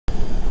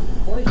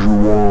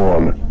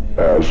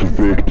as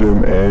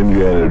victim and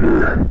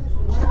janitor.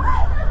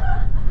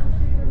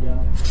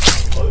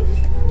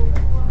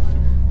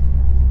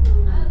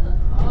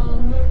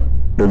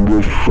 In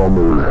this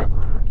summer,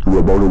 you're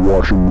about to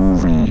watch a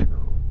movie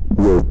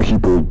where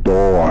people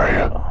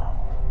die.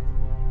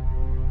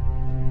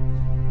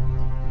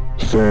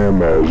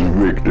 Sam as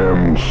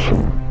victims.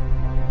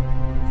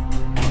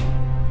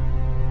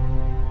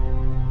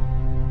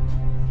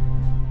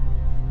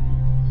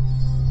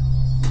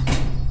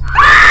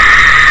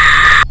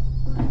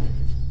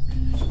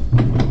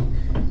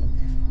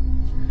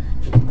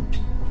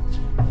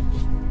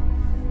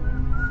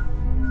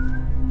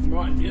 I'm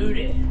on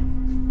duty.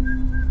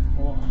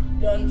 Oh,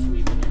 done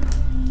sweeping.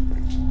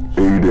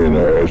 Aiden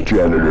as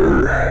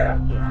janitor.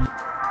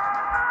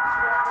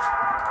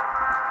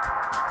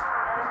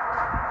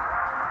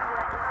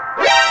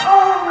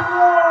 Oh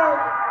Lord!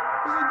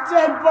 There's a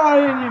dead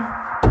body in here.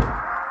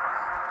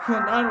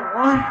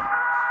 911.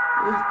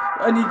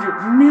 I need you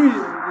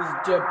immediately. There's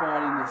a dead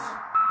body in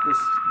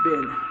this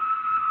bin.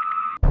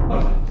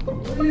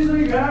 What do you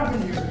think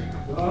happened here?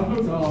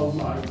 Oh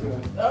my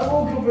God. I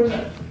woke up in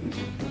there.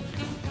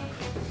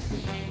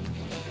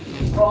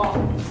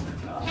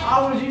 I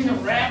was eating a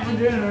rat for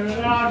dinner and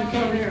now I had to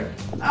come here.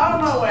 Out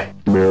of my way.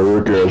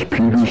 Merrick as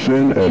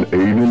Peterson and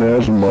Aiden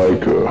as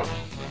Micah.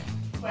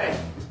 Wait.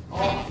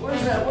 Oh,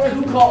 where's that?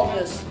 Who called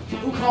this?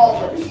 Who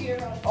called this?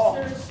 Oh,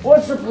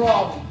 what's the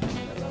problem?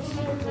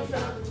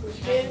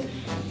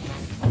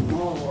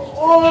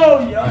 Oh,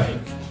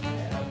 yikes.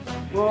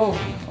 Whoa.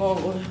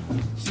 Oh,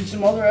 see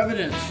some other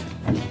evidence.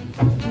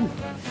 Ooh,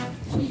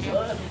 some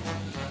blood.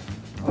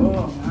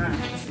 Oh, man.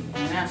 This is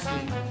nasty.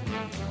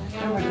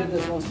 Whoever did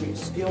this must be a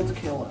skilled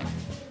killer.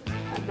 I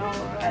know,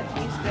 right?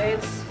 These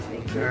days, they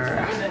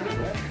can find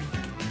anywhere.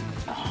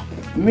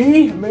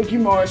 Me, Mickey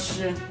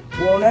Marston,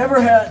 will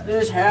never have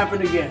this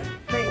happen again.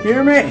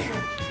 Hear me?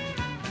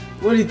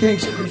 What do you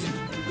think?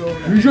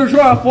 You should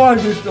try to find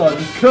this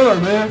killer,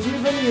 man. Did you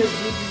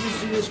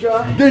see this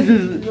guy? This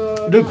is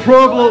the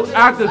criminal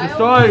act of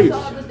society. I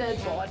saw the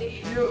dead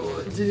body.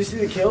 Did you see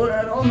the killer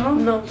at all? No?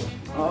 No.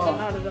 Oh.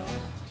 Not at all.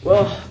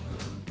 Well,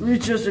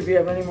 reach us if you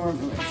have any more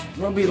information.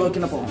 We'll be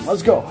looking up on him.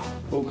 Let's go.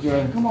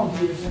 Okay. Come on,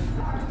 Peterson.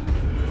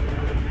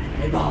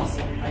 Hey boss,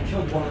 I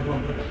killed one of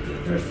them, but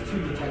there's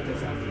 2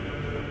 detectives out there.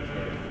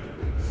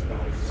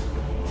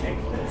 Take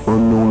this.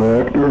 Unknown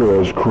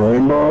actor as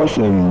crime boss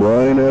and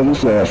Brian as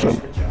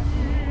assassin.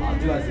 I'll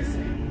do as you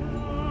say.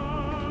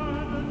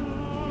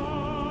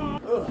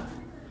 Ugh,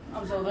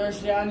 I'm so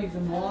thirsty, I need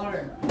some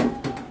water.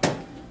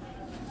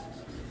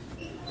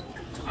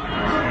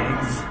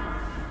 Thanks.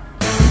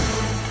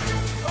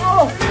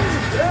 Oh,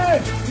 hey,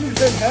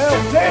 Peterson, help,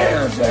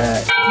 Peterson!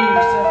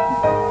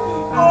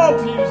 Oh,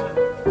 Peterson,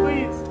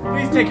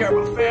 please take care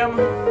of my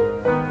family.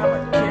 I'm a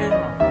kid,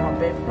 my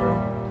baby girl.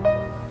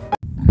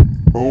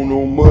 Oh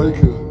no,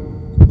 Micah.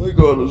 I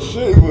gotta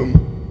save him.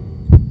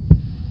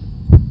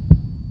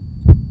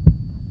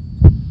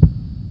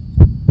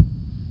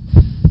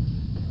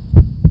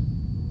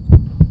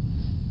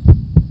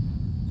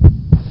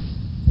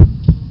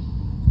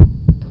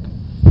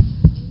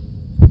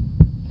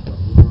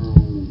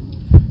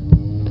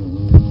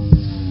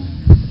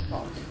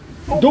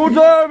 Don't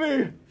die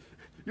me!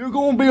 You're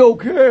gonna be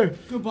okay.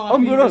 Goodbye,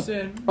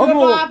 Peterson.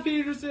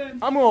 Peterson.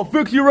 I'm gonna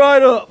fix you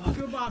right up.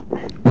 Goodbye.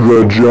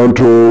 The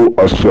Gentle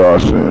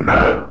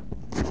Assassin.